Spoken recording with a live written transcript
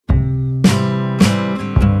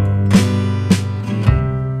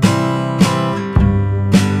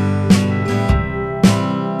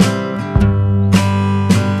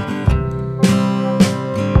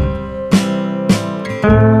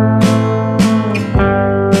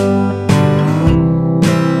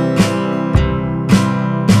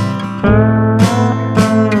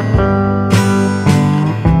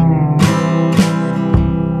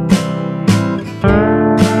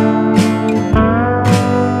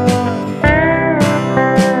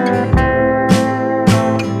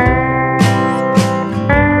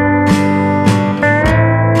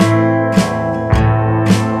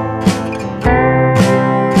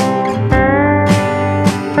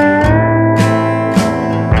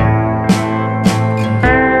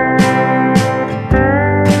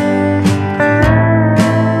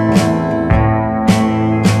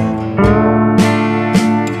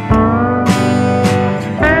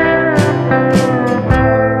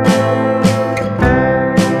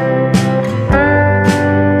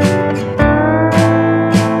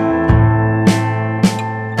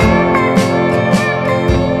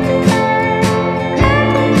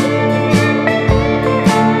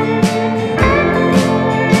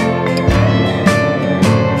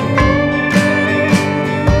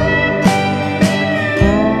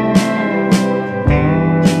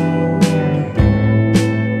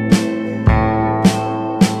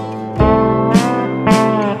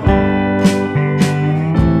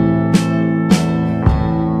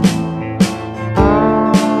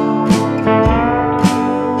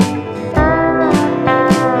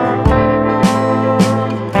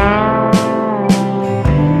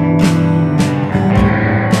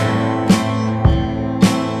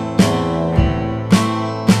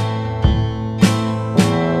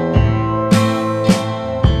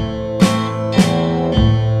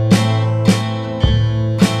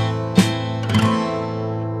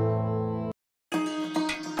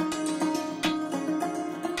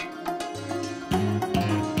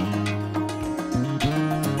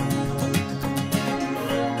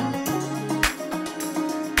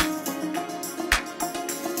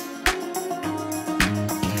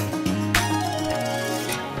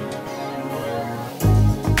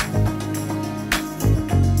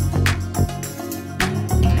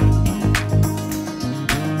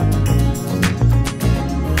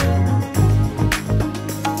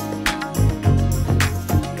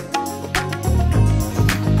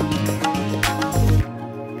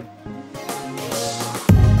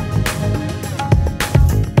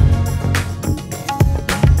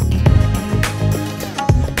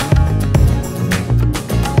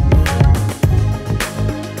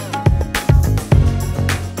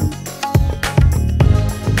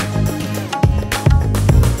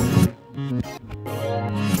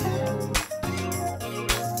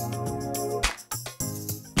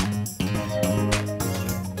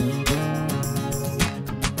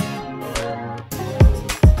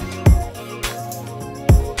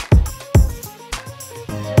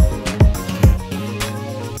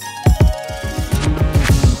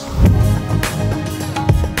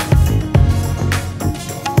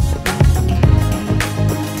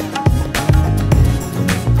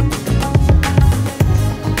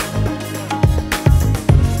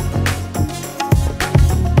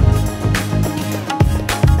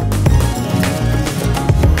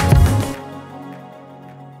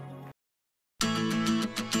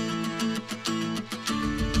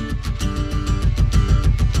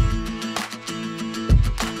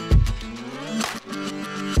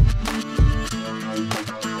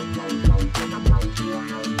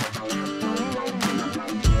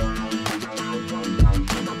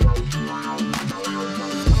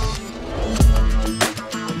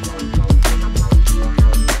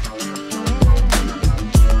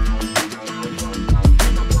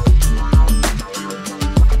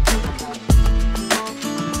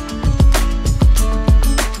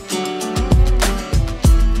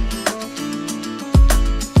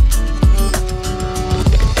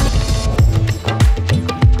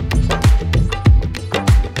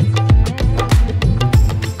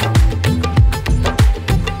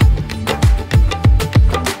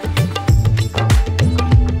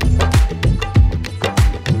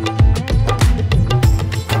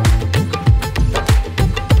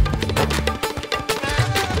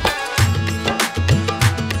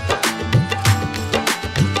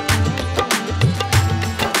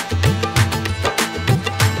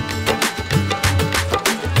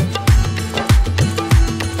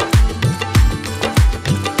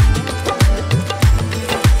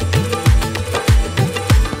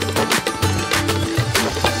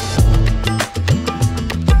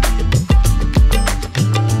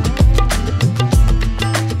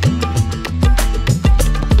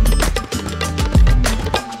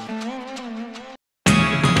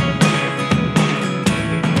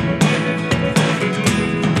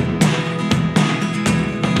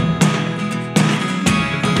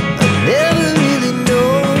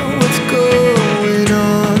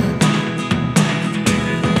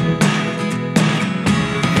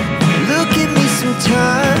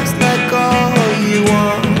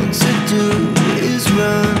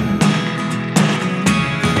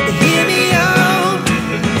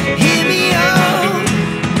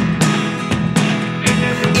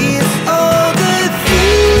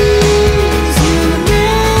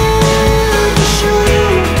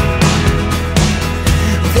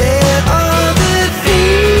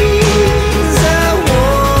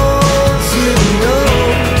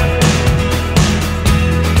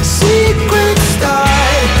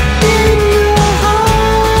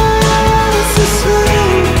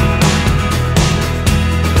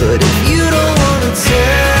But if you don't wanna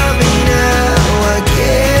tell me now, I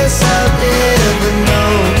guess I'll never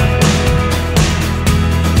know.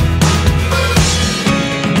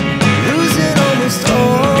 Losing almost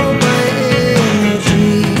all my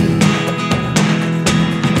energy.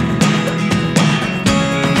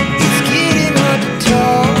 It's getting hard to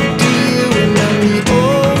talk to you, and I'm the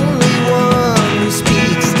only one who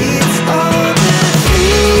speaks. It's all the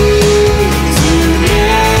things you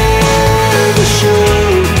never show.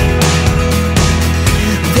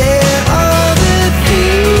 There are the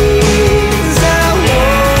things I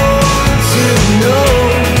want to know.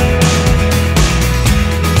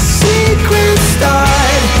 Secrets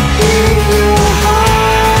start in your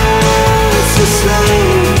heart so slow.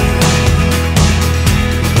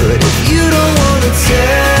 But if you don't wanna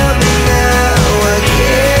tell me now, I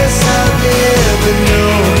guess I'll never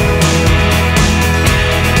know.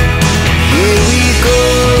 Here we go,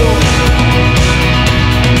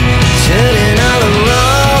 turning all the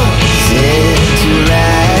wrongs into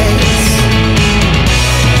rights.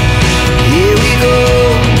 Here we go,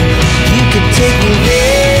 you could take me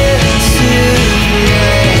there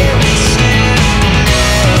tonight.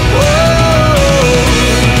 Whoa,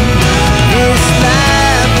 this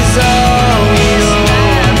life is all we know.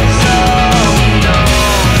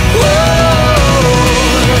 Whoa,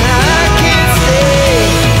 I can't stay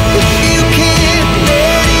if you can't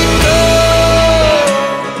let it go.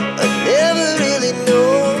 I never really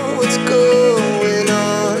know what's going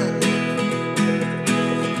on,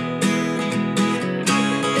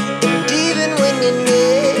 and even when you're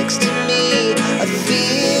next to me, I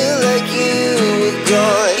feel like you were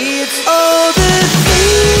gone. It's all the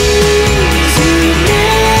things you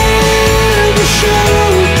never show.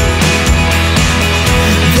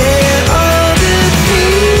 There are the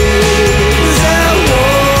things I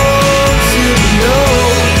want to know.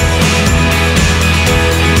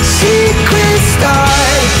 Secrets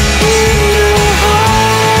start in your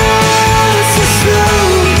heart so slow.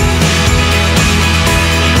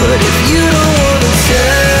 But if you don't